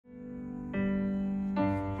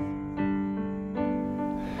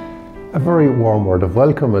A very warm word of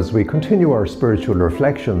welcome as we continue our spiritual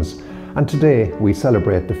reflections, and today we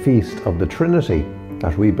celebrate the feast of the Trinity,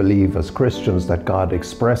 that we believe as Christians that God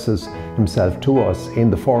expresses himself to us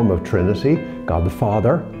in the form of Trinity, God the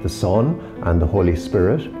Father, the Son and the Holy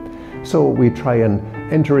Spirit. So we try and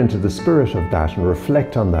enter into the spirit of that and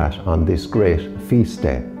reflect on that on this great feast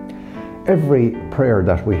day. Every prayer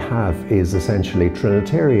that we have is essentially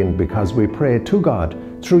Trinitarian because we pray to God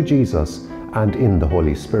through Jesus and in the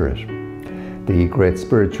Holy Spirit. The great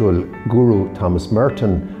spiritual guru Thomas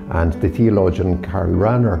Merton and the theologian Karl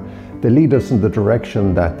Rahner, they lead us in the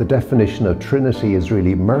direction that the definition of Trinity is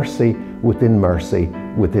really mercy within mercy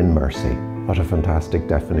within mercy. What a fantastic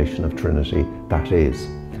definition of Trinity that is.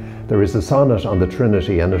 There is a sonnet on the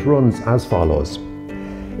Trinity and it runs as follows.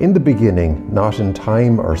 In the beginning, not in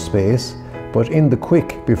time or space, but in the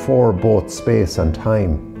quick before both space and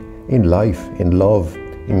time, in life, in love,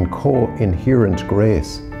 in co-inherent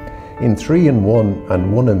grace, in three in one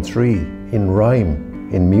and one in three, in rhyme,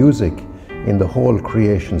 in music, in the whole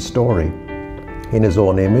creation story. In his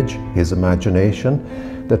own image, his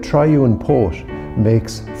imagination, the triune poet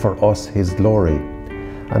makes for us his glory,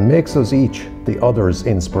 and makes us each the other's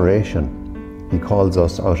inspiration. He calls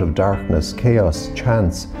us out of darkness, chaos,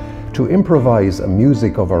 chance, to improvise a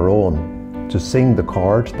music of our own, to sing the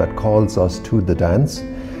chord that calls us to the dance,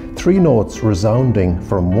 three notes resounding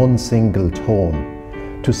from one single tone,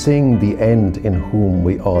 to sing the end in whom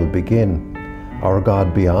we all begin, our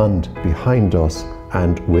God beyond, behind us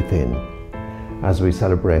and within. As we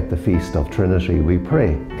celebrate the Feast of Trinity, we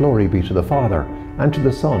pray, glory be to the Father, and to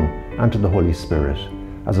the Son, and to the Holy Spirit,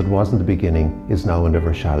 as it was in the beginning, is now and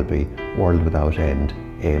ever shall be, world without end.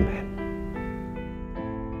 Amen.